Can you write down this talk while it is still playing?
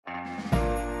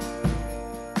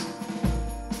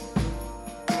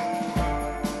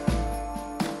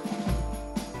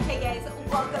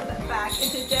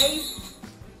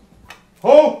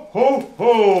ho,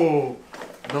 ho!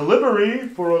 Delivery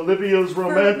for Olivia's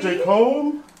romantic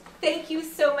home. Thank you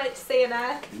so much,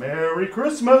 Santa. Merry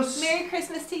Christmas. Merry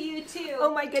Christmas to you too.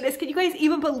 Oh my goodness, can you guys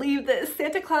even believe that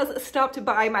Santa Claus stopped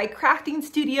by my crafting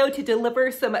studio to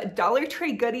deliver some Dollar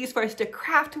Tree goodies for us to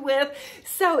craft with?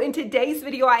 So in today's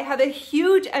video, I have a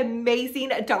huge,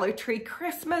 amazing Dollar Tree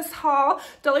Christmas haul.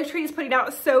 Dollar Tree is putting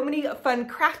out so many fun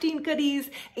crafting goodies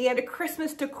and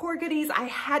Christmas decor goodies. I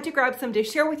had to grab some to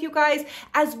share with you guys,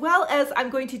 as well as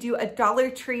I'm going to do a Dollar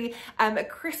Tree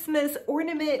Christmas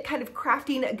ornament kind of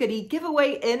crafting goodie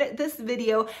giveaway in this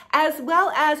video, as well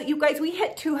as, you guys, we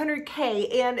hit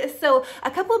 200K, and so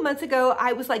a couple of months ago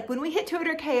I was like, when we hit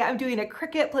 200K, I'm doing a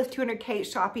Cricut plus 200K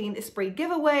shopping spree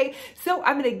giveaway. So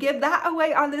I'm gonna give that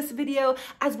away on this video,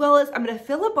 as well as I'm gonna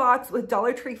fill a box with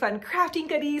Dollar Tree fun crafting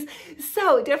goodies.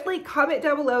 So definitely comment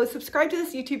down below, subscribe to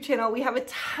this YouTube channel. We have a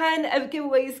ton of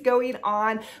giveaways going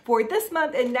on for this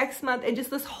month and next month and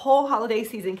just this whole holiday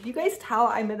season. Can you guys tell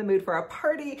I'm in the mood for a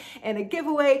party and a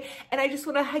giveaway? And I just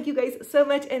want to hug you guys so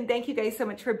much and thank you guys so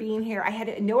much for being here. I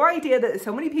had no idea that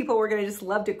so many people were gonna just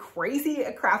love to crazy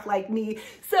craft like me.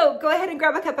 So go ahead and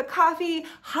grab a cup of coffee,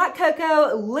 hot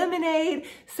cocoa, lemonade,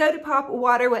 soda pop,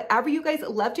 water, whatever you guys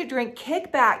love to drink.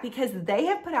 Kick back because they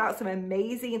have put out some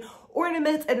amazing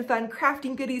ornaments and fun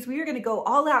crafting goodies. We are gonna go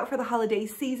all out for the holiday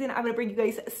season. I'm gonna bring you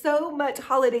guys so much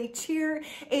holiday cheer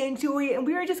and joy, and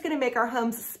we are just gonna make our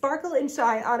homes sparkle and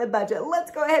shine on a budget.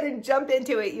 Let's go ahead and jump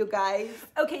into it, you guys.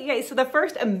 Okay, you guys, so the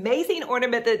first amazing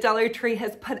ornament that Dollar Tree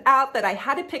has put out that I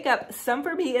had to pick up, some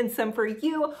for me and some for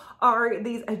you, are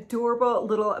these adorable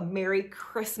little Merry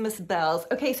Christmas bells.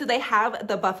 Okay, so they have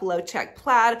the buffalo check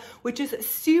plaid, which is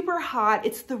super hot.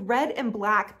 It's the red and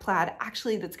black plaid,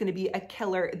 actually, that's gonna be a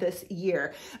killer this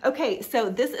year. Okay, so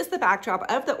this is the backdrop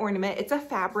of the ornament. It's a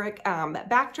fabric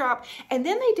backdrop, and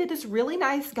then they did this really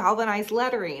nice galvanized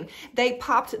lettering. They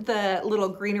popped the little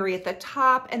greenery at the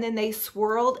top, and then they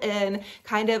swirled in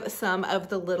kind of some of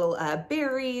the little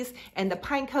berries and the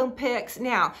pine cone picks.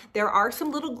 Now, there are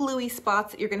some little gluey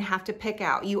spots that you're gonna have to pick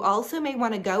out. You also may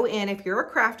wanna go in, if you're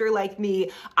a crafter like me,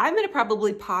 I'm gonna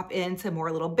probably pop in some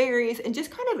more little berries and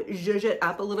just kind of zhuzh it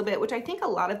up a little bit, which I think a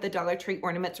lot of the Dollar Tree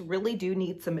ornaments really do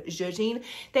need some zhuzhing.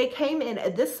 They came in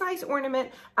this size ornament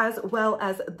as well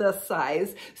as this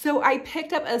size. So I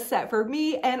picked up a set for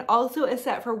me and also a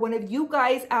set for one of you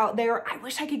guys out there. I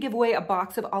wish I could give away a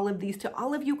box of all of these to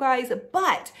all of you guys,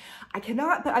 but I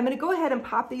cannot, but I'm gonna go ahead and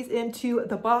pop these into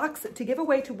the box to give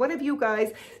away to one of you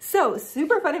guys. So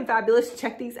super fun and fabulous,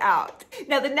 check these out.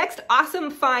 Now the next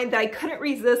awesome find that I couldn't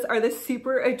resist are the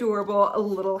super adorable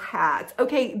little hats.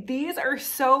 Okay, these are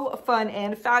so fun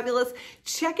and fabulous.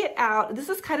 Check it out. This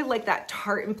is kind of like that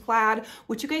tartan plaid,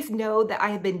 which you guys know that I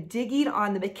have been digging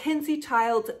on the Mackenzie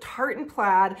Childs tartan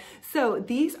plaid. So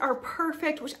these are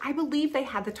perfect, which I believe they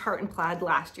had the tartan plaid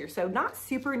last year. So not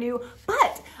super new,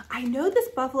 but I know this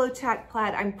buffalo check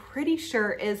plaid, I'm pretty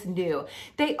sure is new.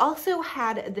 They also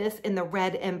had this in the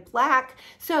red and black.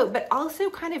 So, but also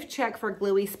kind of check for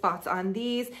gluey spots on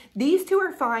these. These two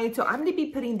are fine. So I'm going to be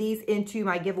putting these into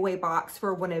my giveaway box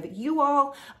for one of you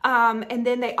all. And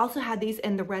then they also had these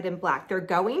in the red and black. They're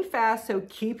going fast, so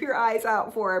keep your eyes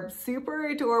out for them. Super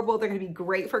adorable. They're going to be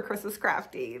great for Christmas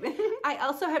crafting. I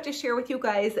also have to share with you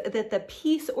guys that the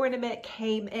piece ornament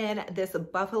came in this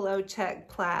buffalo check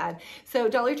plaid. So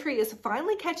Dollar Tree is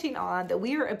finally catching on that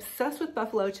we are obsessed with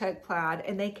buffalo check plaid,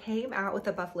 and they came out with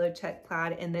a buffalo check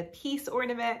plaid in the piece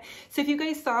ornament. So if you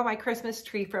guys saw my Christmas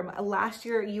tree from last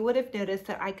year, you would have noticed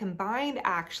that I combined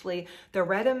actually the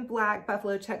red and black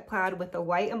buffalo check plaid with the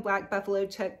white and black buffalo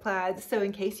check plaid. So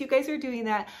in case you guys are doing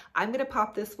that, I'm gonna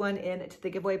pop this one into the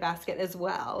giveaway basket as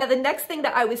well. Now the next thing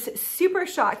that I was super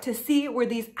shocked to see were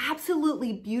these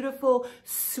absolutely beautiful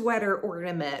sweater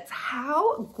ornaments.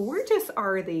 How gorgeous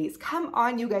are these? Come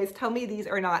on, you guys, tell me these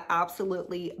are not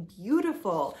absolutely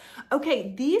beautiful.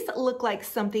 Okay, these look like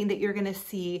something that you're gonna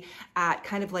see at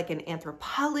kind of like an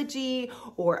Anthropology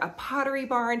or a Pottery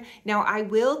Barn. Now I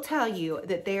will tell you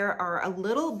that there are a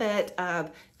little bit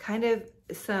of kind of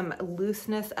some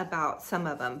looseness about some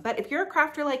of them. But if you're a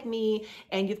crafter like me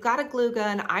and you've got a glue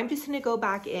gun, I'm just gonna go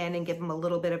back in and give them a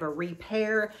little bit of a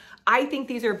repair. I think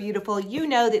these are beautiful. You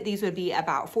know that these would be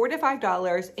about $4 to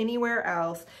 $5 anywhere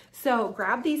else. So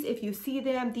grab these if you see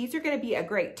them. These are gonna be a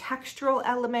great textural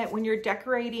element when you're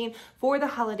decorating for the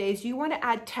holidays. You wanna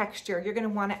add texture. You're gonna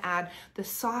wanna add the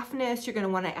softness. You're gonna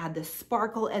wanna add the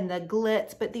sparkle and the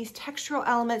glitz, but these textural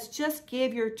elements just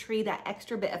give your tree that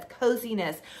extra bit of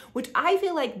coziness, which I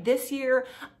feel like this year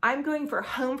I'm going for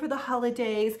home for the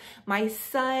holidays. My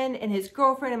son and his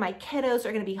girlfriend and my kiddos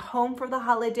are gonna be home for the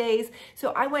holidays.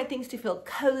 So I want things to feel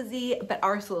cozy, but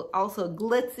also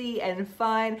glitzy and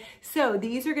fun. So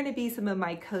these are gonna be some of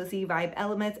my cozy vibe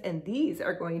elements, and these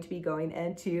are going to be going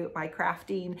into my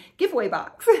crafting giveaway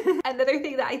box. Another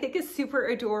thing that I think is super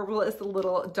adorable is the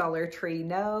little Dollar Tree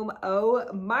gnome.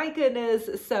 Oh my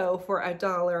goodness. So for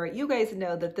 $1, you guys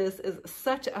know that this is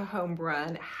such a home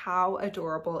run. How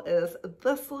adorable is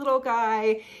this little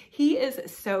guy? He is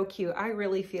so cute. I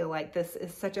really feel like this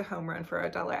is such a home run for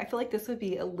 $1. I feel like this would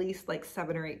be at least like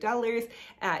 $7 or $8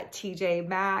 at TJ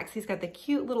Maxx. He's got the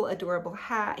cute little adorable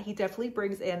hat. He definitely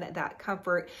brings in that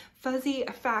comfort fuzzy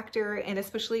factor, and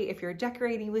especially if you're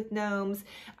decorating with gnomes,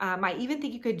 I even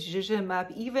think you could zhuzh him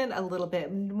up even a little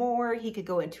bit more. He could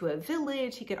go into a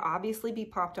village. He could obviously be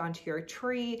popped onto your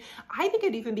tree. I think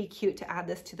it'd even be cute to add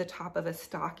this to the top of a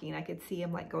stocking. I could see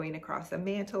him like going across a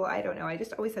mantle. I don't know. I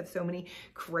just always have so many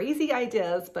crazy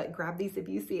ideas, but grab these if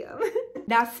you see them.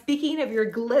 Now, speaking of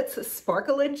your glitz,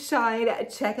 sparkle, and shine,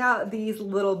 check out these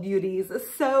little beauties.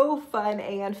 So fun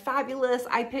and fabulous.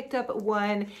 I picked up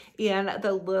one in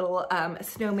the little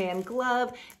snowman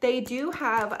glove. They do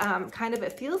have kind of,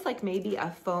 it feels like maybe a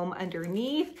foam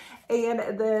underneath,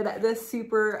 and then the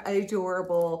super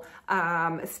adorable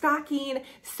stocking.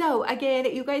 So again,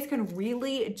 you guys can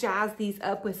really jazz these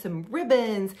up with some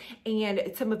ribbons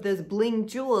and some of those bling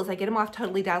jewels. I get them off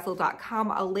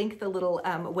totallydazzle.com. I'll link the little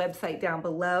website down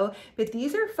below, but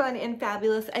these are fun and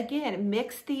fabulous. Again,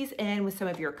 mix these in with some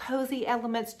of your cozy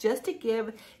elements just to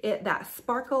give it that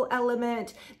sparkle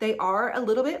element. They are a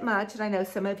little bit much, and I know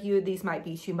some of you, these might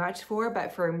be too much for,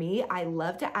 but for me, I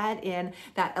love to add in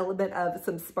that element of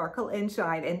some sparkle and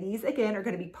shine, and these again are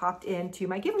going to be popped into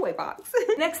my giveaway box.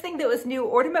 Next thing that was new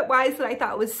ornament wise that I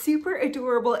thought was super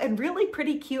adorable and really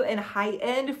pretty cute and high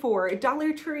end for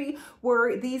Dollar Tree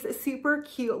were these super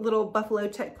cute little buffalo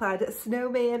check plaid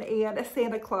snowman and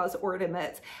Santa Claus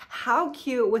ornaments. How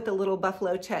cute with the little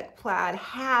buffalo check plaid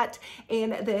hat,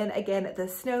 and then again the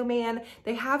snowman.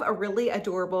 They have a really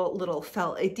adorable little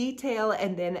felt detail,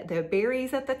 and then the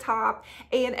berries at the top.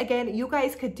 And again, you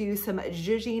guys could do some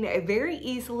zhuzhing very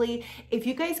easily. If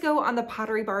you guys go on the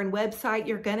Pottery Barn website,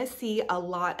 you're gonna see a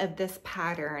lot of this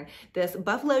pattern, this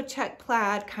buffalo check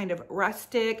plaid, kind of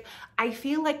rustic. I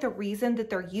feel like the reason that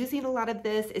they're using a lot of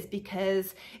this is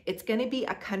because it's gonna be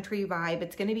a country vibe.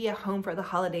 It's gonna be a home for the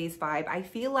holidays vibe. I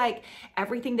feel like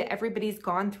everything that everybody's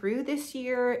gone through this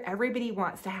year, everybody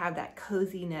wants to have that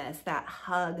coziness, that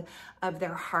hug of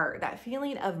their heart, that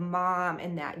feeling of mom,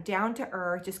 and that down to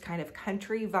earth, just kind of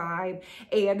country vibe.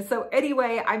 And so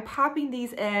anyway, I'm popping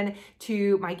these in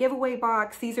to my giveaway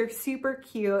box. These are super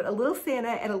cute, a little Santa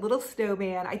and a little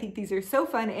snowman. I think these are so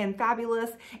fun and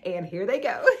fabulous, and here they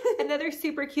go. Another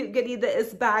super cute goodie that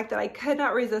is back that I could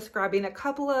not resist grabbing a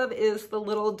couple of is the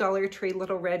little Dollar Tree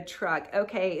little red truck.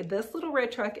 Okay, this little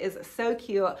red truck is so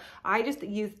cute. I just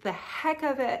used the heck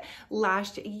of it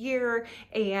last year,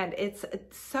 and it's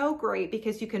so great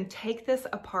because you can take this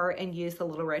apart and use the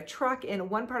little red truck in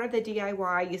one part of the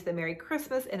DIY, use the Merry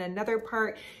Christmas in another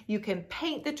part. You can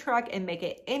paint the truck and make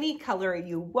it any color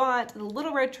you want. The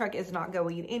little red truck is not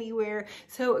going anywhere,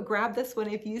 so grab this one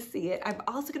if you see it. I'm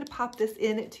also going to pop this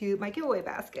into my giveaway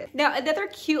basket. Now, another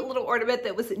cute little ornament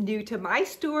that was new to my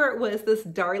store was this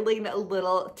darling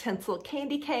little tinsel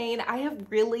candy cane. I have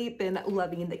really been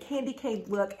loving the candy cane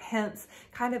look, hence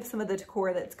kind of some of the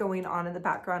decor that's going on in the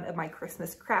background of my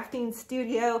Christmas crafting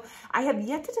studio. I have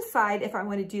yet to decide if I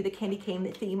want to do the candy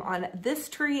cane theme on this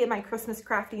tree in my Christmas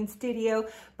crafting studio,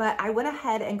 but I went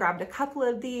ahead and grabbed a couple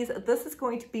of these. This is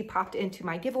going to be popped into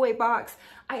my giveaway box.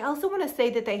 I also want to say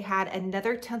that they had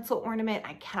another tinsel ornament.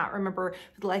 I cannot remember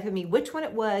for the life of me which one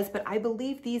it was, but I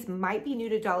believe these might be new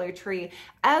to Dollar Tree.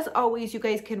 As always, you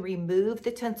guys can remove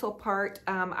the tinsel part,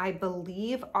 I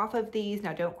believe, off of these.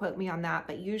 Now, don't quote me on that,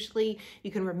 but usually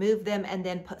you can remove them and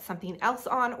then put something else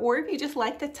on, or if you just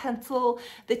like the tinsel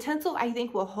I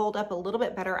think will hold up a little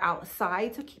bit better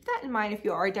outside, so keep that in mind if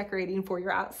you are decorating for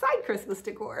your outside Christmas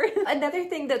decor. Another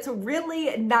thing that's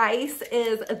really nice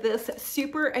is this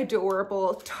super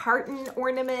adorable tartan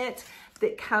ornament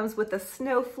that comes with a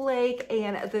snowflake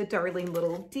and the darling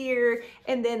little deer,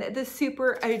 and then the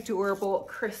super adorable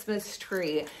Christmas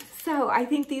tree. So I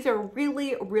think these are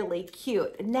really, really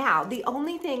cute. Now, the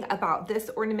only thing about this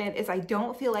ornament is I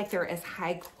don't feel like they're as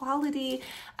high quality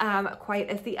quite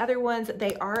as the other ones.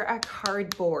 They are a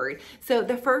cardboard. So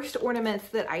the first ornaments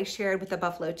that I shared with the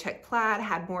buffalo check plaid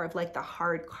had more of like the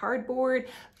hard cardboard,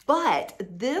 but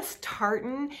this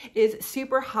tartan is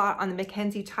super hot on the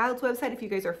Mackenzie Childs website. If you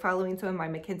guys are following some some of my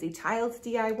Mackenzie Childs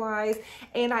DIYs.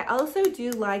 And I also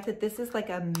do like that this is like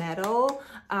a metal,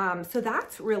 so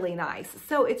that's really nice.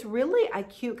 So it's really a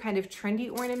cute kind of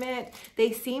trendy ornament.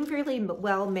 They seem really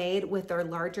well made with their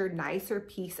larger, nicer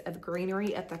piece of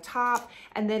greenery at the top.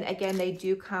 And then again, they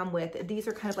do come with, these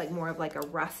are kind of like more of like a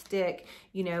rustic,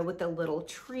 you know, with the little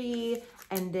tree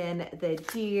and then the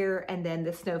deer and then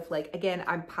the snowflake. Again,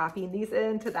 I'm popping these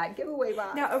into that giveaway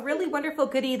box. Now, a really wonderful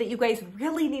goodie that you guys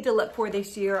really need to look for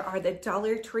this year are the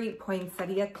Dollar Tree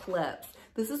poinsettia clips.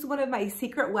 This is one of my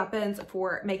secret weapons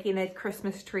for making a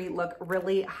Christmas tree look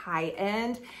really high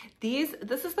end.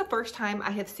 This is the first time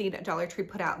I have seen Dollar Tree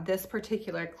put out this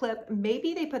particular clip.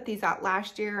 Maybe they put these out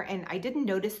last year and I didn't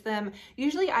notice them.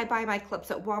 Usually I buy my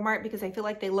clips at Walmart because I feel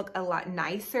like they look a lot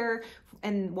nicer,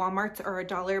 and Walmart's are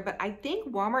 $1, but I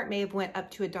think Walmart may have went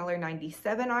up to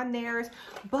 $1.97 on theirs.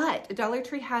 But Dollar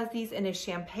Tree has these in a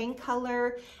champagne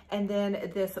color and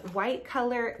then this white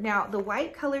color. Now the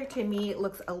white color to me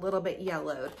looks a little bit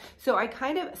yellowed, so I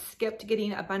kind of skipped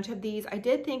getting a bunch of these. I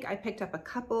did think I picked up a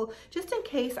couple just in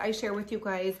case I share with you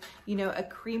guys, you know, a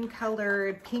cream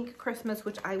colored pink Christmas,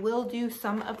 which I will do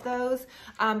some of those,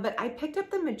 but I picked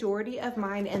up the majority of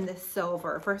mine in the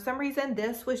silver. For some reason,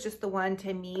 this was just the one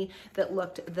to me that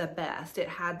looked the best. It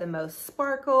had the most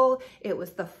sparkle. It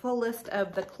was the fullest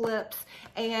of the clips.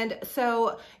 And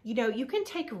so, you know, you can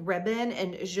take ribbon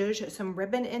and zhuzh some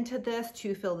ribbon into this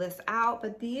to fill this out,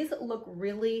 but these look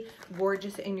really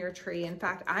gorgeous in your tree. In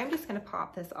fact, I'm just going to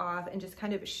pop this off and just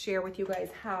kind of share with you guys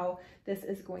how this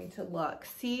is going to look.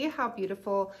 See how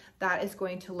beautiful that is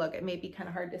going to look. It may be kind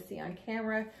of hard to see on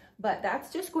camera, but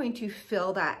that's just going to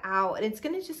fill that out. And it's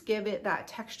going to just give it that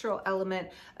textural element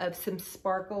of some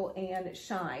sparkle and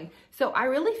shine. So I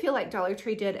really feel like Dollar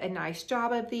Tree did a nice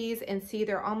job of these, and see,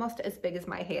 they're almost as big as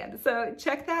my hand. So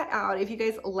check that out if you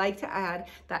guys like to add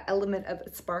that element of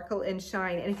sparkle and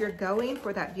shine. And if you're going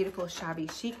for that beautiful shabby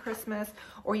chic Christmas,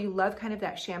 or you love kind of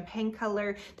that champagne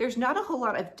color, there's not a whole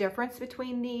lot of difference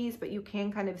between these, but you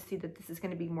can kind of see that this is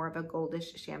going to be more of a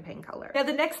goldish champagne color. Now,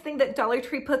 the next thing that Dollar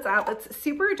Tree puts out that's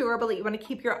super adorable that you want to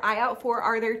keep your eye out for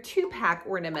are their 2-pack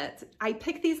ornaments. I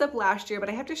picked these up last year, but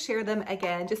I have to share them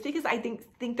again just because I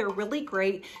think they're really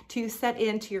great to set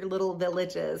into your little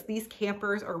villages. These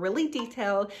campers are really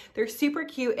detailed. They're super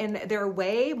cute, and they're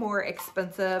way more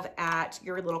expensive at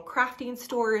your little crafting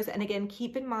stores. And again,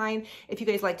 keep in mind, if you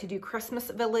guys like to do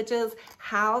Christmas villages,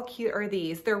 how cute are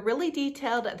these? They're really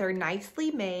detailed, they're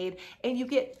nicely made, and you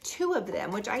get 2 of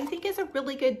them, which I think is a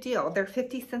really good deal. They're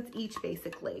 50 cents each,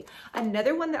 basically.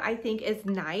 Another one that I think is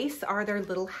nice are their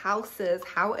little houses.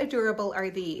 How adorable are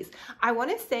these? I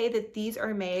want to say that these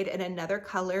are made in another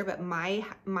color, but my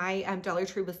Dollar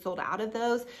Tree was sold out of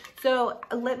those. So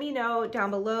let me know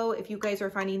down below if you guys are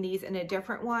finding these in a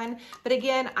different one. But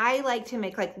again, I like to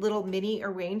make like little mini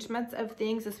arrangements of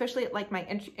things, especially at like my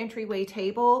entryway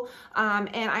table.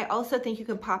 And I also think you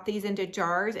can pop these into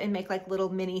jars and make like little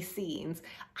mini scenes.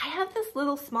 I have this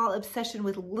little small obsession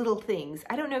with little things.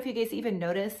 I don't know if you guys even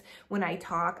notice when I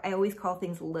talk, I always call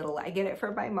things little. I get it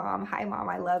from my mom. Hi Mom,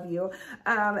 I love you.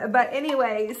 But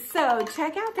anyway, so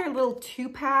check out their little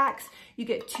 2-packs. You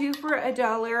get 2 for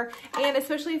 $1. And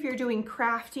especially if you're doing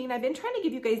crafting, I've been trying to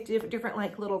give you guys different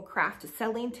like little craft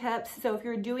selling tips. So if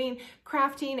you're doing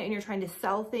crafting and you're trying to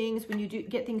sell things, when you do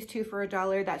get things 2 for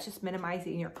 $1, that's just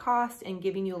minimizing your cost and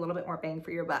giving you a little bit more bang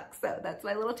for your buck. So that's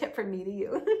my little tip from me to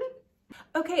you.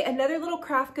 Okay, another little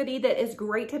craft goodie that is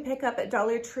great to pick up at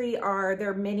Dollar Tree are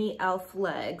their mini elf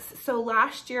legs. So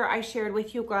last year I shared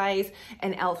with you guys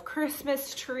an elf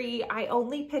Christmas tree. I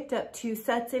only picked up 2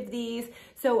 sets of these,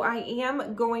 so I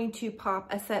am going to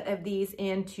pop a set of these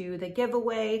into the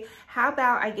giveaway. How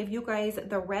about I give you guys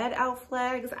the red elf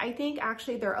legs? I think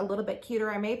actually they're a little bit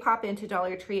cuter. I may pop into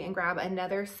Dollar Tree and grab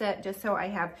another set just so I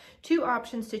have 2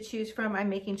 options to choose from. I'm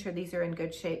making sure these are in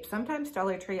good shape. Sometimes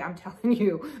Dollar Tree, I'm telling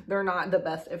you, they're not the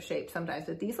best of shape sometimes,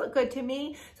 but these look good to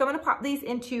me. So I'm gonna pop these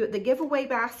into the giveaway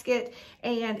basket.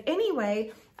 And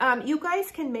anyway, you guys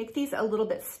can make these a little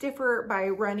bit stiffer by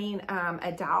running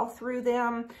a dowel through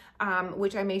them,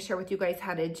 which I may share with you guys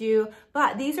how to do.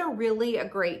 But these are really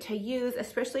great to use,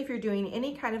 especially if you're doing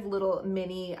any kind of little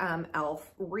mini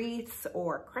elf wreaths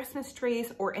or Christmas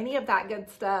trees or any of that good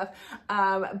stuff.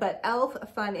 But elf,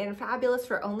 fun and fabulous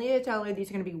for only $1. These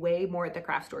are gonna be way more at the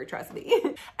craft store, trust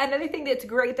me. Another thing that's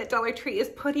great that Dollar Tree is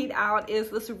putting out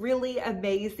is this really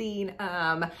amazing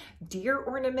deer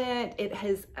ornament. It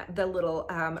has the little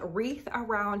wreath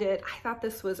around it. I thought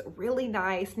this was really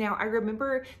nice. Now, I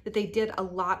remember that they did a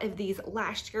lot of of these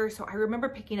last year, so I remember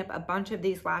picking up a bunch of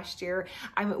these last year.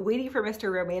 I'm waiting for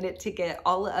Mr. Romantic to get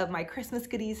all of my Christmas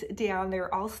goodies down.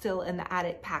 They're all still in the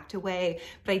attic packed away,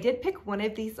 but I did pick one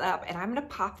of these up, and I'm gonna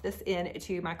pop this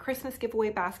into my Christmas giveaway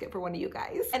basket for one of you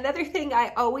guys. Another thing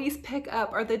I always pick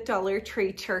up are the Dollar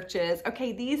Tree churches.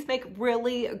 Okay, these make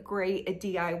really great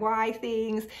DIY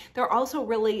things. They're also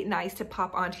really nice to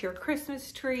pop onto your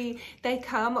Christmas tree. They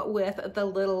come with the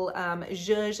little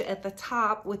zhuzh at the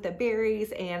top with the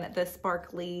berries and the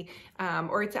sparkly,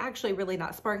 or it's actually really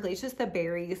not sparkly, it's just the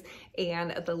berries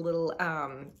and the little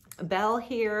bell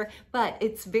here, but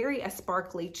it's very a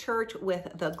sparkly church with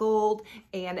the gold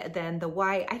and then the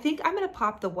white. I think I'm gonna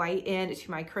pop the white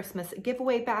into my Christmas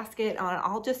giveaway basket.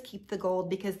 I'll just keep the gold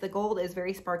because the gold is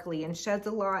very sparkly and sheds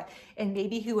a lot, and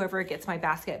maybe whoever gets my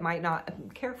basket might not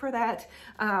care for that,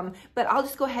 but I'll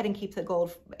just go ahead and keep the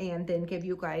gold and then give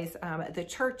you guys the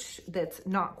church that's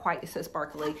not quite so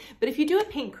sparkly. But if you do a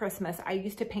pink Christmas, I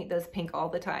used to paint those pink all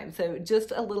the time, so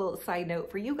just a little side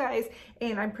note for you guys,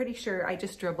 and I'm pretty sure I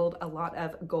just dribbled a lot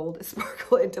of gold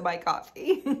sparkle into my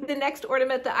coffee. The next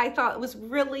ornament that I thought was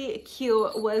really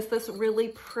cute was this really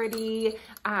pretty,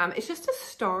 it's just a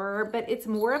star, but it's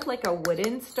more of like a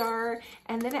wooden star,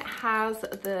 and then it has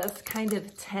this kind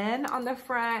of 10 on the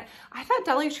front. I thought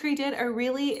Dollar Tree did a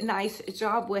really nice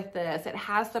job with this. It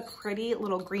has the pretty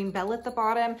little green bell at the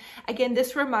bottom. Again,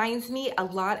 this reminds me a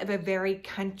lot of a very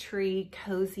country,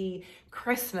 cozy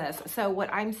Christmas. So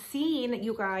what I'm seeing,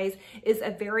 you guys, is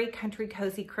a very country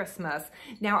cozy Christmas.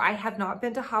 Now, I have not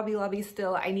been to Hobby Lobby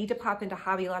still. I need to pop into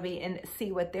Hobby Lobby and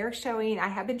see what they're showing. I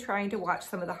have been trying to watch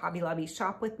some of the Hobby Lobby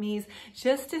shop with me's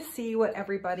just to see what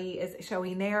everybody is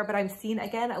showing there. But I'm seeing,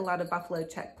 again, a lot of buffalo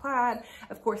check plaid.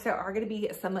 Of course, there are going to be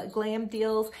some glam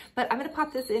deals, but I'm going to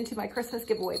pop this into my Christmas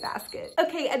giveaway basket.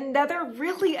 Okay, another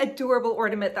really adorable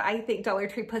ornament that I think Dollar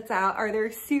Tree puts out are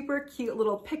their super cute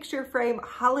little picture frame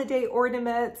holiday ornaments.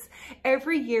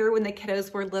 Every year when the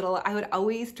kiddos were little, I would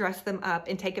always dress them up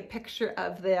and take a picture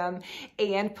of them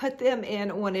and put them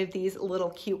in one of these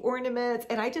little cute ornaments.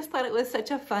 And I just thought it was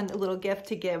such a fun little gift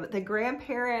to give the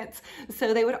grandparents.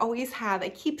 So they would always have a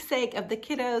keepsake of the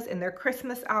kiddos in their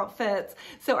Christmas outfits.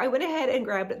 So I went ahead and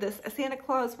grabbed this Santa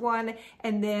Claus one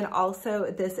and then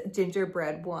also this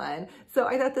gingerbread one. So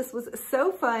I thought this was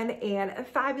so fun and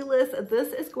fabulous.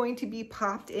 This is going to be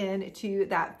popped into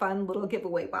that fun little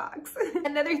giveaway box.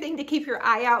 Another thing to keep your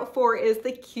eye out for is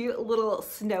the cute little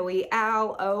snowy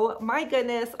owl. Oh my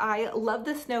goodness, I love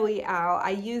the snowy owl.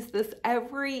 I use this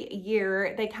every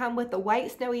year. They come with the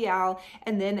white snowy owl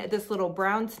and then this little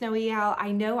brown snowy owl.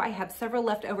 I know I have several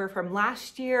left over from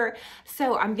last year,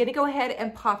 so I'm gonna go ahead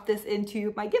and pop this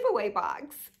into my giveaway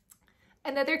box.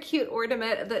 Another cute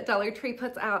ornament that Dollar Tree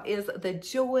puts out is the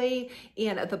Joy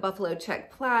and the buffalo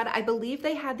check plaid. I believe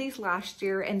they had these last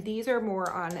year, and these are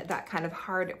more on that kind of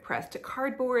hard pressed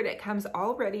cardboard. It comes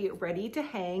already ready to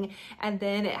hang, and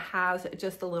then it has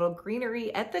just a little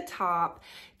greenery at the top.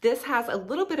 This has a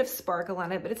little bit of sparkle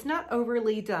on it, but it's not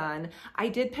overly done. I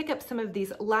did pick up some of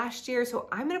these last year, so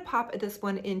I'm gonna pop this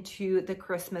one into the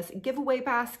Christmas giveaway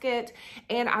basket.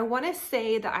 And I wanna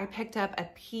say that I picked up a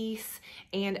piece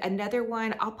and another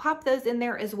one. I'll pop those in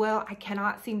there as well. I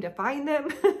cannot seem to find them.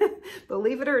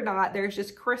 Believe it or not, there's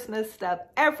just Christmas stuff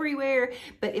everywhere.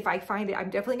 But if I find it, I'm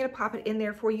definitely gonna pop it in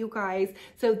there for you guys.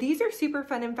 So these are super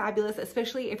fun and fabulous,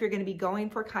 especially if you're gonna be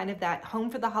going for kind of that home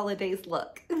for the holidays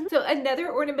look. So another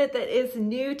ornament that is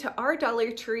new to our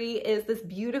Dollar Tree is this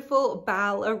beautiful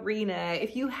ballerina.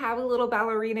 If you have a little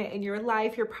ballerina in your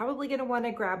life, you're probably gonna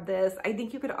wanna grab this. I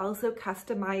think you could also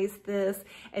customize this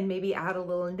and maybe add a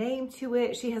little name to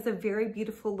it. She has a very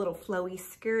beautiful little flowy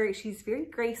skirt. She's very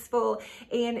graceful,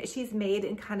 and she's made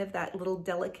in kind of that little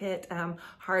delicate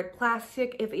hard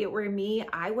plastic. If it were me,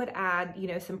 I would add, you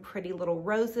know, some pretty little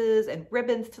roses and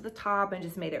ribbons to the top and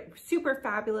just made it super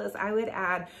fabulous. I would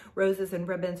add roses and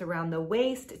ribbons around the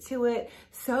waist to it.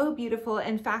 So beautiful.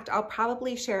 In fact, I'll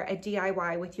probably share a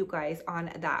DIY with you guys on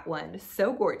that one.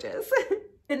 So gorgeous.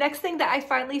 The next thing that I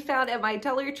finally found at my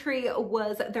Dollar Tree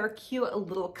was their cute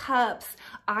little cups.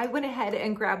 I went ahead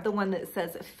and grabbed the one that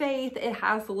says Faith. It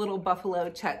has a little buffalo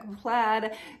check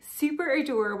plaid. Super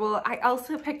adorable. I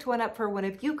also picked one up for one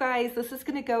of you guys. This is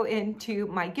gonna go into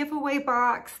my giveaway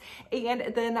box.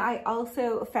 And then I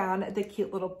also found the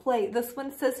cute little plate. This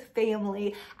one says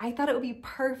Family. I thought it would be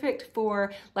perfect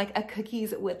for like a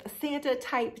cookies with Santa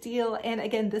type deal. And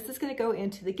again, this is gonna go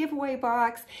into the giveaway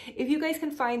box. If you guys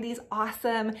can find these,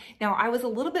 awesome. them. Now, I was a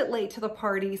little bit late to the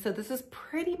party, so this is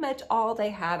pretty much all they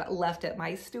had left at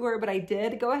my store, but I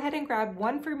did go ahead and grab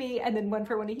one for me and then one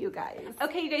for one of you guys.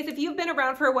 Okay, you guys, if you've been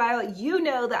around for a while, you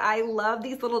know that I love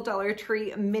these little Dollar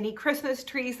Tree mini Christmas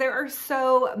trees. There are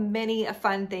so many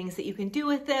fun things that you can do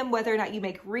with them, whether or not you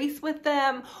make wreaths with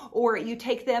them or you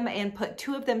take them and put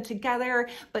two of them together.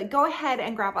 But go ahead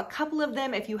and grab a couple of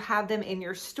them if you have them in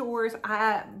your stores.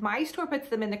 My store puts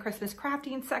them in the Christmas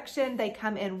crafting section. They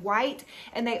come in white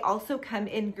and they also come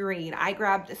in green. I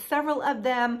grabbed several of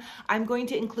them. I'm going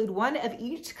to include one of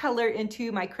each color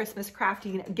into my Christmas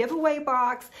crafting giveaway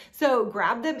box. So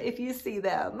grab them if you see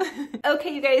them.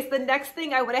 Okay, you guys, the next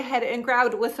thing I went ahead and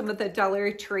grabbed was some of the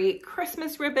Dollar Tree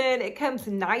Christmas ribbon. It comes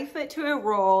 9-foot to a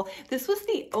roll. This was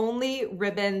the only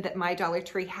ribbon that my Dollar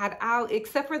Tree had out,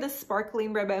 except for the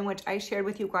sparkling ribbon, which I shared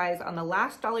with you guys on the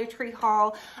last Dollar Tree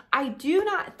haul. I do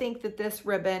not think that this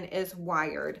ribbon is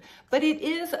wired, but it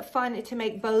is fun to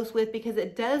make bows with because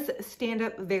it does stand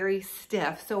up very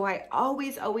stiff. So I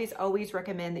always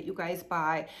recommend that you guys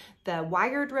buy the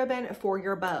wired ribbon for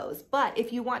your bows. But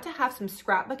if you want to have some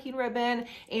scrapbooking ribbon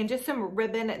and just some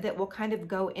ribbon that will kind of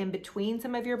go in between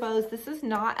some of your bows, this is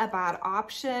not a bad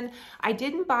option. I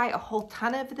didn't buy a whole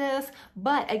ton of this,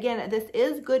 but again, this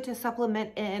is good to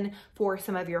supplement in for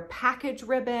some of your package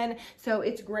ribbon. So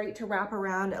it's great to wrap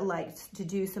around, like to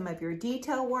do some of your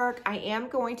detail work. I am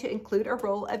going to include a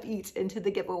roll of each into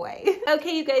the giveaway.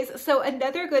 Okay, you guys, so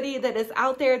another goodie that is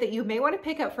out there that you may want to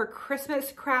pick up for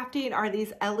Christmas crafting are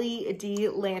these LED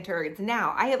lanterns.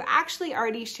 Now, I have actually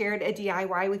already shared a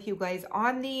DIY with you guys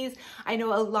on these. I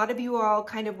know a lot of you all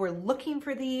kind of were looking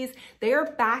for these. They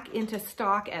are back into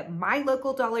stock at my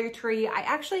local Dollar Tree. I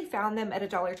actually found them at a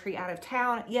Dollar Tree out of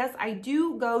town. Yes, I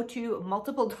do go to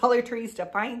multiple Dollar Trees to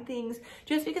find things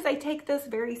just because I take this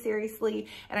very seriously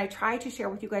and I try to share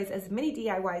with you guys as many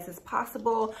DIYs as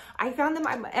possible. I found them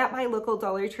at my local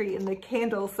Dollar Tree in the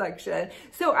candle section.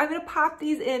 So I'm gonna pop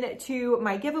these into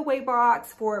my giveaway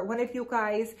box for one of you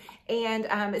guys. And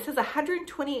it says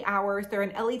 120 hours. They're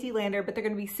an LED lantern, but they're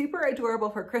gonna be super adorable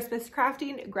for Christmas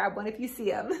crafting. Grab one if you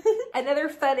see them. Another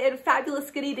fun and fabulous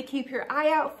goodie to keep your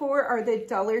eye out for are the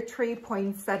Dollar Tree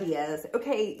poinsettias.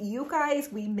 Okay, you guys,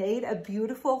 we made a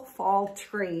beautiful fall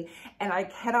tree and I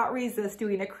cannot resist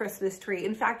doing a Christmas tree.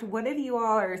 In fact, one of you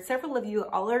all, or several of you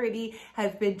already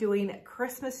have been doing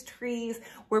Christmas trees.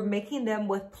 We're making them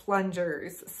with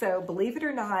plungers. So believe it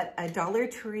or not, a Dollar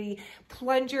Tree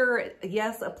plunger,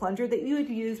 yes, a plunger that you would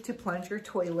use to plunge your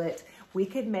toilet. We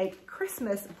could make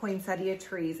Christmas poinsettia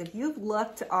trees. If you've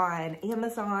looked on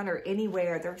Amazon or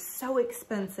anywhere, they're so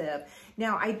expensive.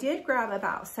 Now, I did grab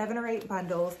about 7 or 8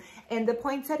 bundles, and the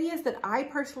poinsettias that I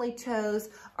personally chose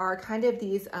are kind of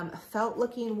these felt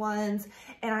looking ones.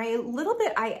 And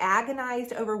I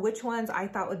agonized over which ones I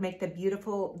thought would make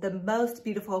the most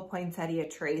beautiful poinsettia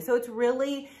tree. So it's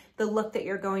really the look that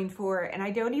you're going for. And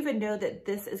I don't even know that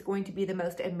this is going to be the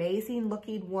most amazing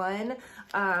looking one,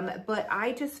 but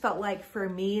I just felt like for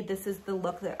me, this is the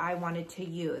look that I wanted to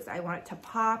use. I want it to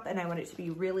pop and I want it to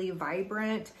be really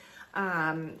vibrant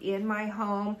in my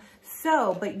home.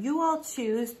 So, but you all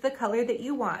choose the color that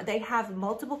you want. They have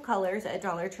multiple colors at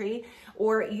Dollar Tree,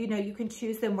 or you can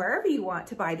choose them wherever you want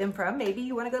to buy them from. Maybe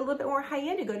you want to go a little bit more high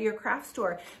end and go to your craft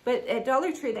store. But at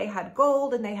Dollar Tree, they had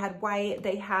gold and they had white.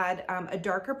 They had a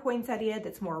darker poinsettia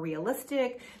that's more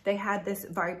realistic. They had this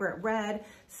vibrant red.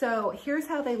 So here's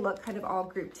how they look kind of all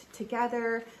grouped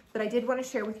together. But I did want to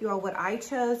share with you all what I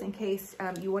chose in case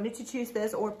you wanted to choose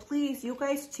this, or please, you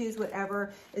guys choose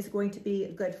whatever is going to be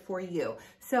good for you.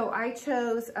 So I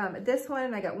chose this one,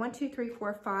 and I got 1, 2, 3,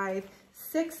 4, 5,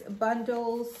 6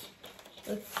 bundles.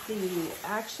 Let's see,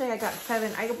 actually I got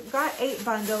 7. I got 8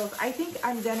 bundles. I think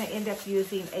I'm gonna end up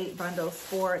using 8 bundles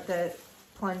for the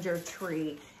plunger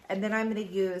tree. And then I'm gonna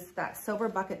use that silver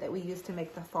bucket that we used to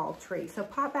make the fall tree. So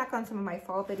pop back on some of my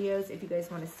fall videos if you guys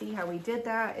wanna see how we did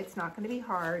that. It's not gonna be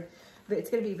hard, but it's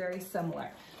gonna be very similar.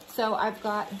 So I've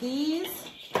got these.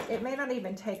 It may not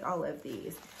even take all of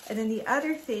these. And then the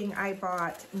other thing I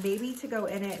bought, maybe to go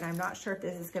in it, and I'm not sure if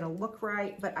this is gonna look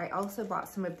right, but I also bought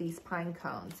some of these pine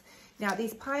cones. Now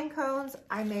these pine cones,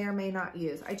 I may or may not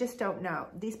use. I just don't know.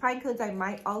 These pine cones I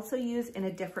might also use in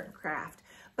a different craft.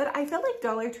 But I feel like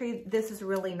Dollar Tree, this is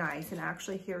really nice. And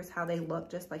actually here's how they look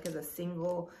just like as a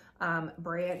single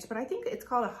branch. But I think it's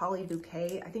called a holly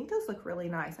bouquet. I think those look really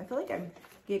nice. I feel like I'm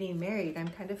getting married. I'm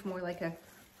kind of more like a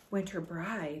winter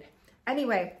bride.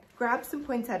 Anyway, grab some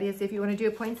poinsettias if you want to do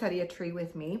a poinsettia tree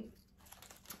with me.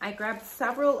 I grabbed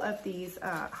several of these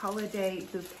holiday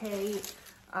bouquet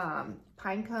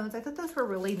pine cones. I thought those were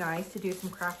really nice to do some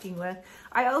crafting with.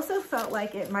 I also felt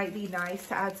like it might be nice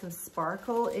to add some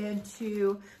sparkle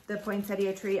into the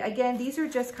poinsettia tree. Again, these are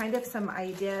just kind of some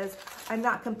ideas. I'm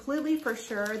not completely for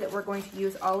sure that we're going to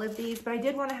use all of these, but I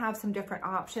did want to have some different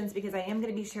options because I am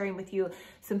going to be sharing with you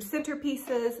some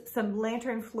centerpieces, some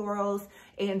lantern florals,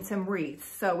 and some wreaths.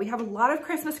 So we have a lot of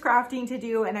Christmas crafting to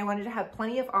do, and I wanted to have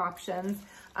plenty of options.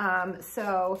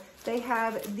 So they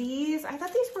have these. I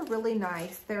thought these were really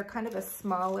nice. They're kind of a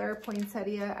smaller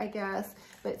poinsettia, I guess,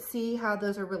 but see how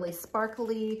those are really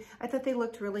sparkly. I thought they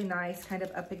looked really nice kind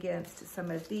of up against some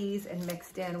of these and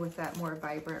mixed in with that more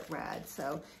vibrant red.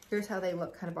 So here's how they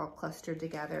look kind of all clustered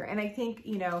together. And I think,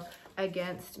 you know,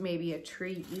 against maybe a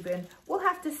tree even, we'll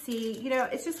have to see, you know,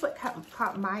 it's just what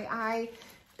caught my eye.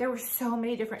 There were so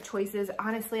many different choices.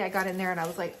 Honestly, I got in there and I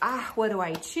was like, what do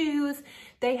I choose?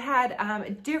 They had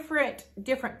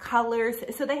different colors.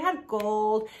 So they had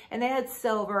gold and they had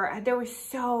silver. There were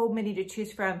so many to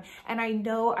choose from. And I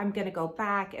know I'm gonna go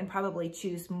back and probably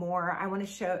choose more. I wanna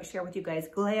share with you guys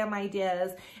glam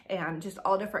ideas and just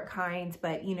all different kinds.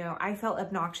 But you know, I felt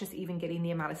obnoxious even getting the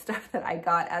amount of stuff that I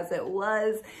got as it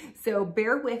was. So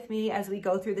bear with me as we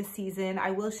go through the season.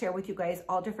 I will share with you guys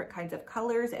all different kinds of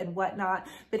colors and whatnot.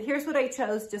 But here's what I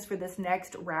chose just for this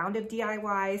next round of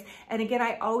DIYs. And again,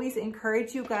 I always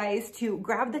encourage you guys to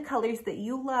grab the colors that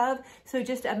you love. So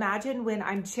just imagine when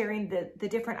I'm sharing the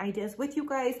different ideas with you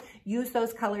guys, use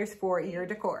those colors for your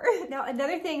decor. Now,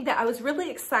 another thing that I was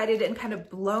really excited and kind of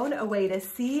blown away to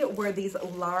see were these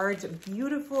large,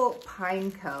 beautiful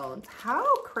pine cones.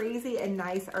 How crazy and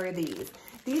nice are these?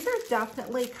 These are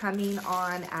definitely coming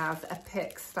on as a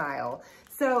pick style.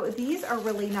 So these are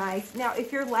really nice. Now,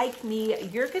 if you're like me,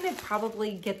 you're gonna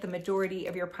probably get the majority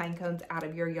of your pine cones out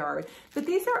of your yard, but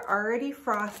these are already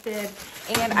frosted,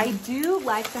 and I do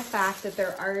like the fact that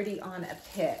they're already on a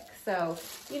pick. So,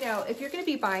 you know, if you're gonna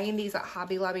be buying these at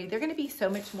Hobby Lobby, they're gonna be so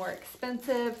much more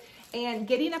expensive, and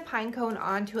getting a pine cone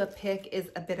onto a pick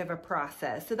is a bit of a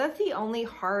process. So that's the only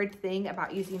hard thing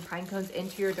about using pine cones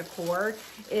into your decor,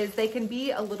 is they can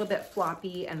be a little bit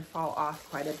floppy and fall off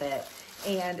quite a bit.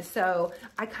 And so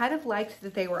I kind of liked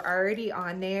that they were already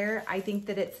on there. I think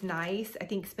that it's nice. I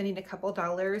think spending a couple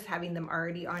dollars, having them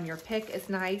already on your pick is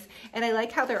nice. And I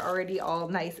like how they're already all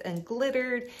nice and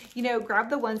glittered. You know, grab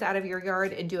the ones out of your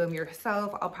yard and do them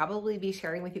yourself. I'll probably be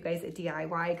sharing with you guys a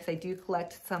DIY because I do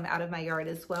collect some out of my yard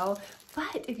as well.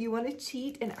 But if you want to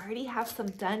cheat and already have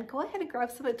some done, go ahead and grab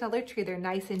some at Dollar Tree. They're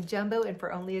nice and jumbo, and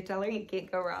for only $1, you can't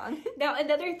go wrong. Now,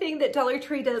 another thing that Dollar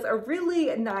Tree does a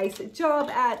really nice job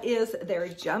at is their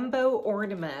jumbo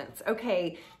ornaments.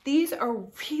 Okay, these are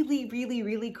really, really,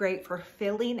 really great for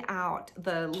filling out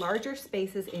the larger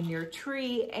spaces in your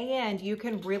tree, and you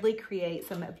can really create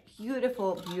some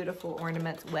beautiful, beautiful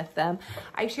ornaments with them.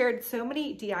 I shared so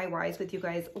many DIYs with you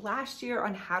guys last year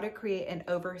on how to create an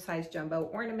oversized jumbo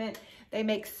ornament. They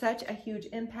make such a huge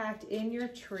impact in your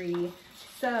tree.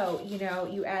 So, you know,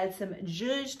 you add some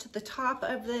zhuzh to the top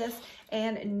of this,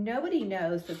 and nobody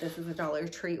knows that this is a Dollar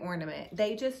Tree ornament.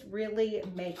 They just really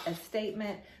make a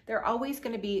statement. They're always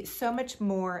going to be so much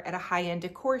more at a high-end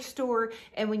decor store,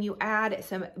 and when you add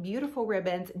some beautiful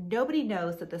ribbons, nobody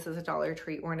knows that this is a Dollar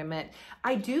Tree ornament.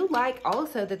 I do like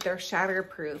also that they're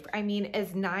shatterproof. I mean,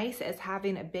 as nice as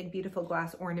having a big, beautiful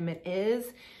glass ornament is,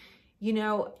 you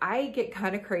know, I get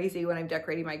kind of crazy when I'm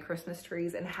decorating my Christmas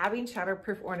trees, and having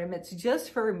shatterproof ornaments just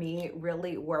for me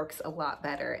really works a lot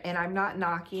better. And I'm not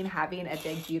knocking having a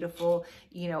big, beautiful,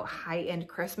 you know, high-end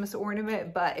Christmas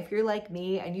ornament, but if you're like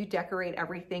me and you decorate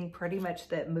everything pretty much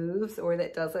that moves or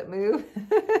that doesn't move,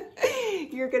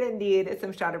 you're gonna need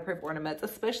some shatterproof ornaments,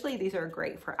 especially these are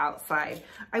great for outside.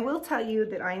 I will tell you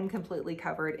that I am completely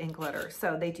covered in glitter,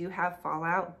 so they do have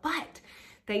fallout, but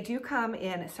they do come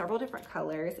in several different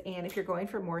colors, and if you're going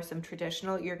for more some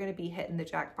traditional, you're going to be hitting the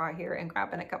jackpot here and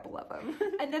grabbing a couple of them.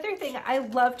 Another thing I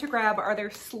love to grab are their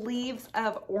sleeves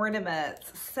of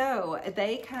ornaments. So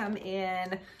they come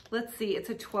in, let's see, it's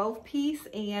a 12-piece,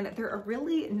 and they're a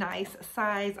really nice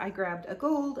size. I grabbed a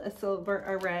gold, a silver,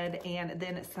 a red, and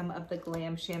then some of the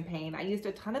glam champagne. I used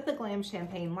a ton of the glam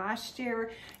champagne last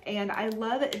year, and I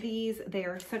love these.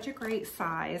 They're such a great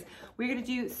size. We're going to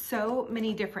do so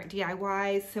many different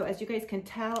DIYs. So as you guys can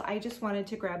tell, I just wanted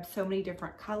to grab so many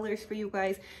different colors for you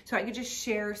guys so I could just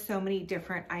share so many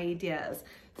different ideas.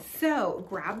 So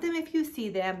grab them if you see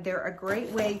them. They're a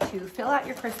great way to fill out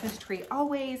your Christmas tree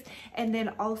always, and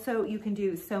then also you can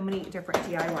do so many different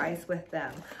DIYs with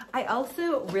them. I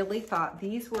also really thought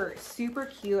these were super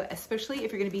cute, especially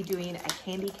if you're going to be doing a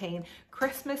candy cane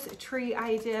Christmas tree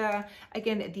idea.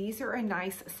 Again, these are a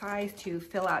nice size to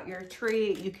fill out your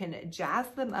tree. You can jazz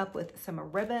them up with some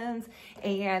ribbons.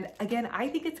 And again, I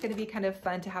think it's going to be kind of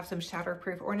fun to have some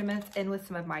shatterproof ornaments in with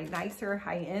some of my nicer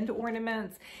high-end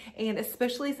ornaments. And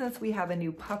especially since we have a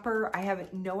new pupper, I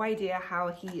have no idea how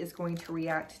he is going to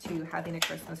react to having a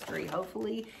Christmas tree.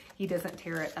 Hopefully he doesn't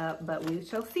tear it up, but we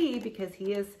shall see, because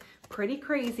he is pretty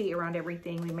crazy around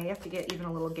everything. We may have to get even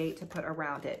a little gate to put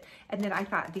around it. And then I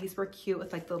thought these were cute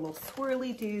with like the little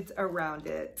swirly dudes around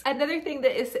it. Another thing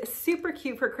that is super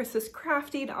cute for Christmas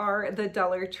crafting are the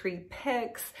Dollar Tree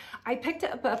picks. I picked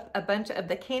up a bunch of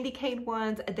the candy cane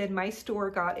ones, and then my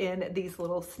store got in these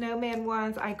little snowman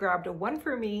ones. I grabbed one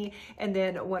for me and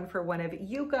then one for one of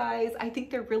you guys. I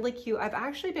think they're really cute. I've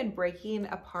actually been breaking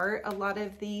apart a lot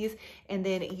of these and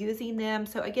then using them.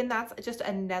 So again, that's just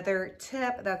another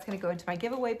tip that's going to go into my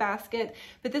giveaway basket.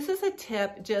 But this is a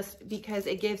tip just because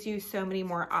it gives you so many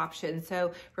more options.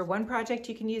 So for one project,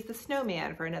 you can use the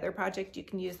snowman. For another project, you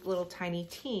can use the little tiny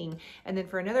ting. And then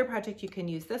for another project, you can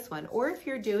use this one. Or if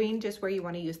you're doing just where you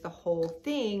want to use the whole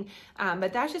thing,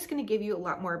 but that's just going to give you a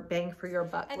lot more bang for your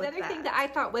buck. Another thing that I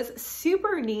thought was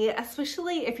super neat,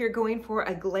 especially if you're going for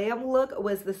a glam look,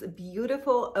 was this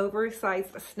beautiful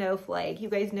oversized snowflake. You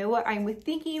guys know what I'm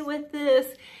thinking with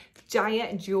this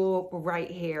giant jewel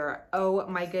right here. Oh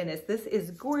my goodness, this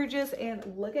is gorgeous. And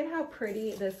look at how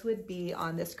pretty this would be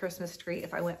on this Christmas tree.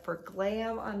 If I went for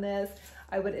glam on this,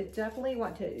 I would definitely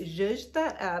want to zhuzh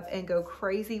that up and go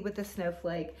crazy with the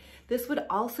snowflake. This would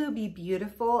also be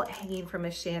beautiful hanging from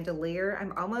a chandelier.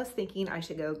 I'm almost thinking I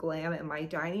should go glam in my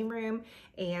dining room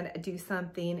and do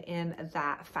something in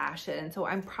that fashion. So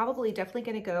I'm probably definitely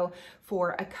gonna go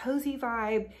for a cozy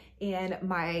vibe in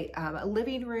my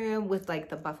living room with like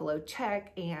the buffalo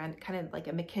check and kind of like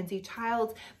a Mackenzie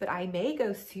Childs, but I may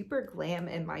go super glam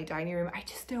in my dining room. I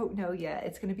just don't know yet.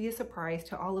 It's gonna be a surprise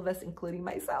to all of us, including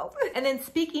myself. And then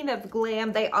speaking of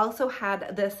glam, they also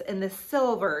had this in the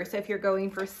silver. So if you're going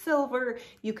for silver,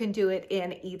 you can do it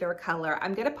in either color.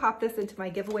 I'm gonna pop this into my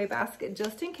giveaway basket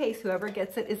just in case whoever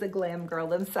gets it is a glam girl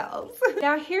themselves.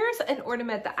 Now here's an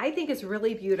ornament that I think is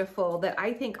really beautiful, that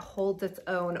I think holds its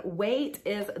own weight,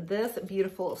 is this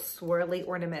beautiful swirly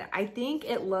ornament. I think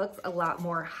it looks a lot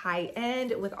more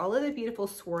high-end with all of the beautiful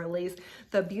swirlies,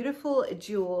 the beautiful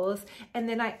jewels, and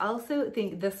then I also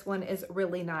think this one is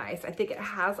really nice. I think it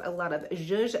has a lot of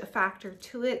zhuzh factor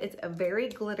to it. It's a very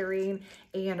glittering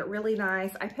and really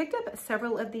nice. I picked up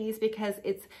several of these because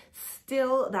it's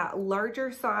still that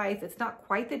larger size. It's not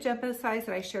quite the jumbo size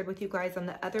that I shared with you guys on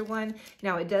the other one.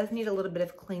 Now it does need a little bit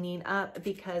of cleaning up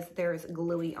because there's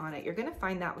gluey on it. You're gonna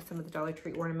find that with some of the Dollar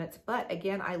Tree ornaments, but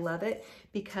again, I love it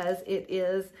because it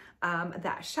is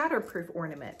that shatterproof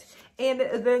ornament. And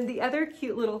then the other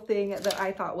cute little thing that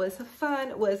I thought was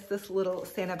fun was this little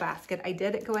Santa basket. I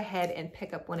did go ahead and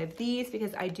pick up one of these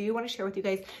because I do want to share with you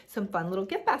guys some fun little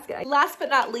gift basket. Last but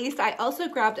not least, I also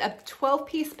grabbed a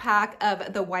 12-piece pack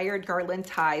of the wired garland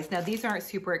ties. Now these aren't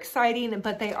super exciting,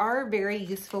 but they are very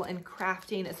useful in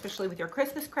crafting, especially with your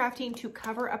Christmas crafting, to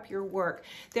cover up your work.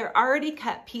 They're already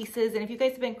cut pieces, and if you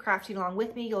guys have been crafting along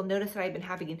with me, you'll notice that I've been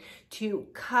having to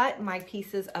cut my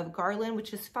pieces of garland,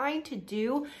 which is fine to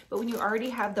do, but when you already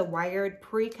have the wired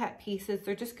pre-cut pieces,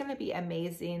 they're just going to be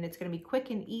amazing. It's going to be quick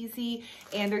and easy,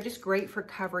 and they're just great for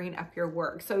covering up your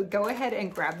work. So go ahead and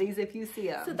grab these if you see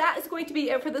them. So that is going to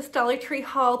be it for this Dollar Tree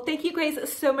haul. Thank you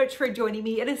guys so much for joining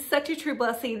me. It is such a true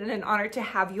blessing and an honor to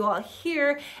have you all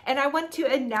here, and I want to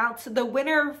announce the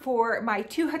winner for my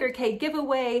 200K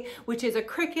giveaway, which is a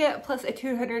Cricut plus a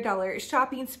 $200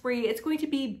 shopping spree. It's going to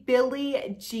be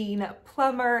Billie Jean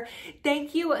Plummer.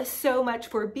 Thank you so much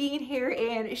for being here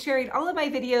and sharing all of my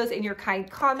videos and your kind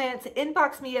comments.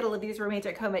 Inbox me at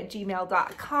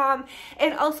oliviasromantichome@gmail.com.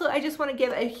 And also, I just want to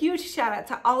give a huge shout out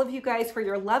to all of you guys for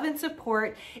your love and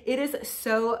support. It is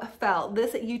so felt.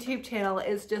 This YouTube channel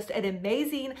is just an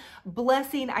amazing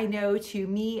blessing, I know, to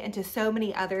me and to so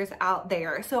many others out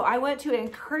there. So I want to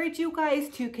encourage you guys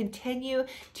to continue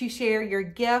to share your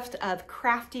gift of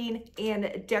crafting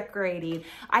and decorating.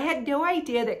 I had no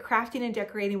idea that crafting and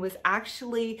decorating was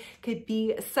actually could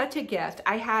be such a gift.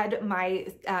 I had my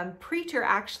preacher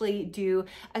actually do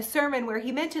a sermon where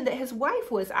he mentioned that his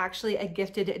wife was actually a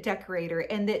gifted decorator,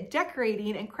 and that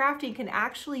decorating and crafting can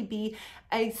actually be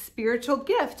a spiritual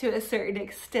gift to a certain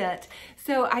extent.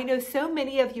 So I know so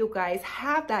many of you guys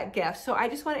have that gift. So I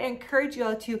just want to encourage you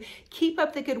all to keep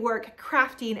up the good work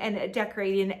crafting and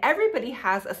decorating. Everybody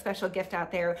has a special gift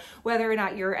out there, whether or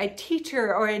not you're a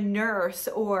teacher or a nurse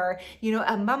or, you know,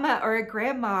 a mama or a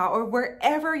grandma or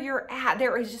wherever you're at.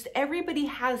 There is just, everybody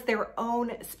has their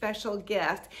own special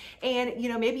gift. And, you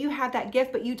know, maybe you have that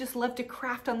gift, but you just love to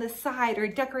craft on the side or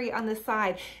decorate on the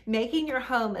side, making your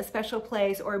home a special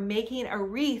place, or making a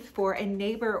wreath for a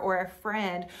neighbor or a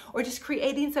friend, or just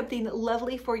creating something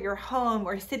lovely for your home,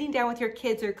 or sitting down with your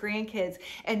kids or grandkids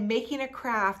and making a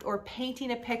craft or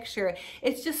painting a picture.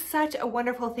 It's just such a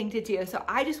wonderful thing to do. So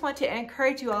I just want to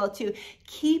encourage you all to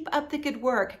keep up the good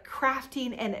work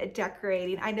crafting and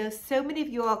decorating. I know so many of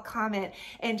you all comment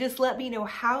and just let me know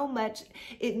how much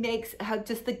it makes, how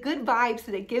just the good vibes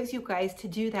that it gives you guys to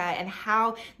do that, and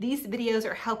how these videos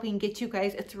are helping get you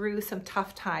guys through some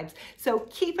tough times. So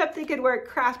keep up the good work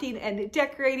crafting and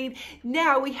decorating.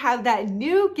 Now we have that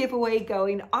new giveaway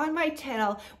going on my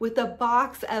channel with a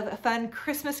box of fun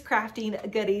Christmas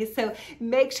crafting goodies. So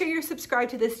make sure you're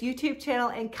subscribed to this YouTube channel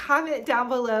and comment down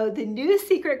below. The new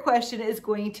secret question is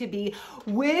going to be,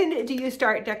 when do you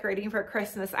start decorating for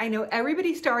Christmas? I know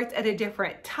everybody starts at a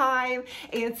different time,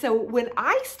 and so when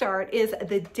I start is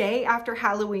the day after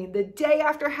Halloween. The day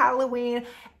after Halloween,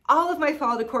 all of my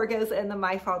fall decor goes in the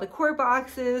My Fall Decor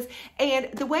boxes.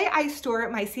 And the way I store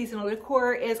my seasonal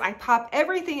decor is I pop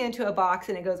everything into a box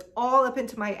and it goes all up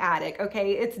into my attic,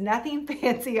 okay? It's nothing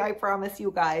fancy, I promise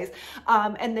you guys.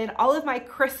 And then all of my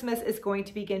Christmas is going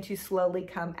to begin to slowly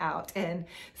come out. And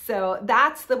so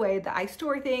that's the way that I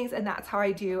store things, and that's how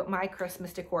I do my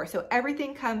Christmas decor. So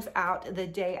everything comes out the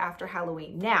day after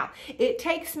Halloween. Now, it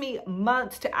takes me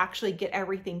months to actually get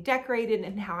everything decorated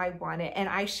and how I want it. And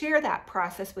I share that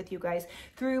process with you guys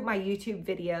through my YouTube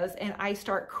videos, and I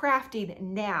start crafting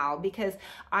now because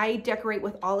I decorate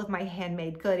with all of my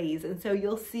handmade goodies. And so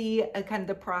you'll see kind of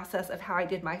the process of how I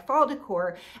did my fall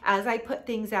decor. As I put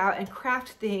things out and craft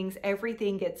things,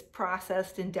 everything gets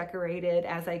processed and decorated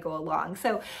as I go along.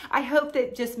 So I hope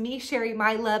that just me sharing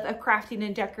my love of crafting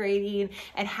and decorating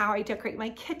and how I decorate my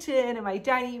kitchen and my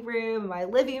dining room and my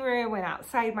living room and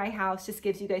outside my house just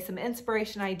gives you guys some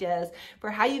inspiration ideas for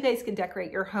how you guys can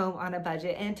decorate your home on a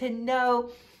budget, and to know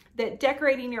that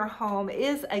decorating your home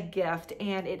is a gift,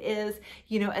 and it is,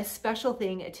 you know, a special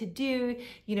thing to do,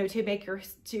 you know, to make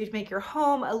your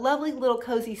home a lovely little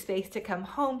cozy space to come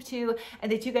home to, and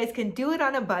that you guys can do it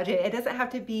on a budget. It doesn't have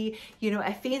to be, you know,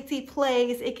 a fancy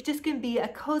place. It just can be a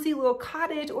cozy little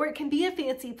cottage, or it can be a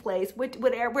fancy place,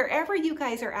 wherever you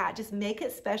guys are at. Just make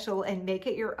it special and make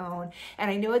it your own. And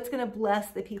I know it's going to bless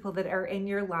the people that are in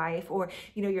your life, or,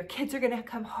 you know, your kids are going to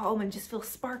come home and just feel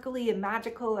sparkly and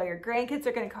magical, or your grandkids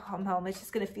are going to come home. It's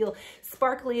just going to feel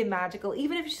sparkly and magical,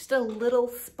 even if it's just a little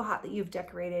spot that you've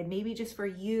decorated, maybe just for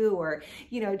you, or,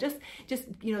 you know, just,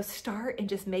 you know, start and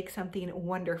just make something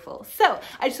wonderful. So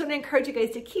I just want to encourage you guys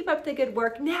to keep up the good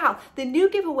work. Now, the new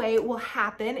giveaway will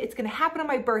happen. It's going to happen on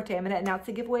my birthday. I'm going to announce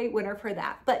the giveaway winner for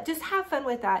that, but just have fun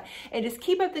with that and just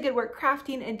keep up the good work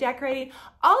crafting and decorating.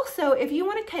 Also, if you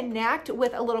want to connect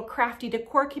with a little crafty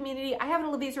decor community, I have an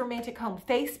Olivia's Romantic Home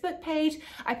Facebook page.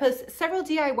 I post several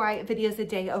DIY videos a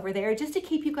day over there just to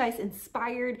keep you guys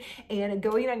inspired and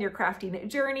going on your crafting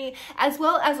journey, as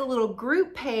well as a little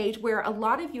group page where a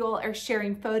lot of you all are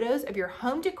sharing photos of your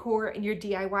home decor and your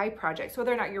DIY projects,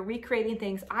 whether or not you're recreating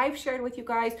things I've shared with you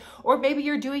guys, or maybe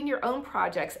you're doing your own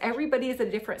projects. Everybody is at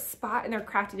a different spot in their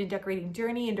crafting and decorating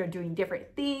journey, and they're doing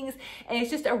different things. And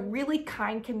it's just a really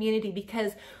kind community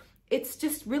because it's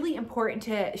just really important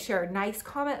to share nice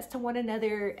comments to one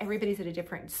another. Everybody's at a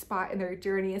different spot in their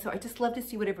journey. And so I just love to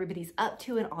see what everybody's up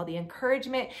to and all the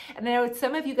encouragement. And I know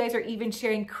some of you guys are even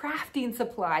sharing crafting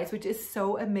supplies, which is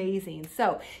so amazing.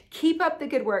 So keep up the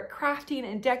good work, crafting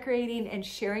and decorating and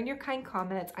sharing your kind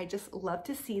comments. I just love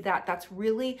to see that. That's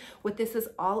really what this is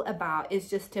all about, is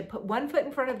just to put one foot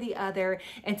in front of the other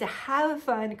and to have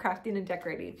fun crafting and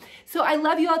decorating. So I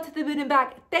love you all to the moon and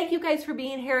back. Thank you guys for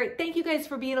being here. Thank you guys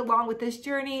for being along with this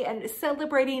journey and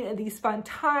celebrating these fun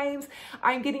times.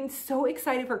 I'm getting so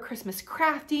excited for Christmas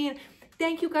crafting.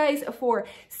 Thank you guys for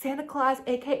Santa Claus,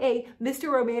 aka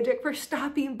Mr. Romantic, for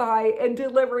stopping by and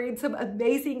delivering some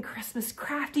amazing Christmas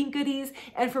crafting goodies,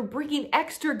 and for bringing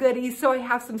extra goodies so I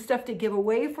have some stuff to give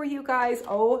away for you guys.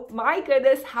 Oh my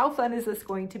goodness, how fun is this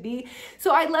going to be?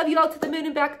 So I love you all to the moon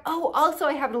and back. Oh, also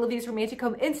I have an Olivia's Romantic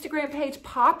Home Instagram page.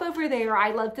 Pop over there. I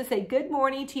love to say good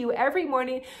morning to you every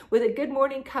morning with a good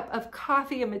morning cup of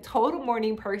coffee. I'm a total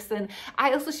morning person.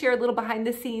 I also share a little behind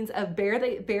the scenes of Bear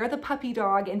the puppy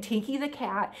dog and Tinky the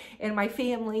cat and my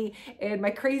family and my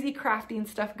crazy crafting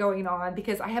stuff going on,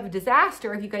 because I have a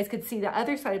disaster. If you guys could see the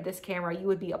other side of this camera, you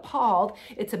would be appalled.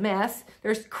 It's a mess.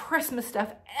 There's Christmas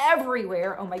stuff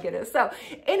everywhere. Oh my goodness. So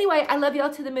anyway, I love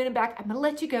y'all to the moon and back. I'm gonna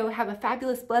let you go. Have a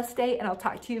fabulous, blessed day, and I'll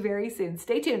talk to you very soon.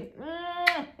 Stay tuned.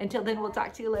 Until then, we'll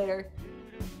talk to you later.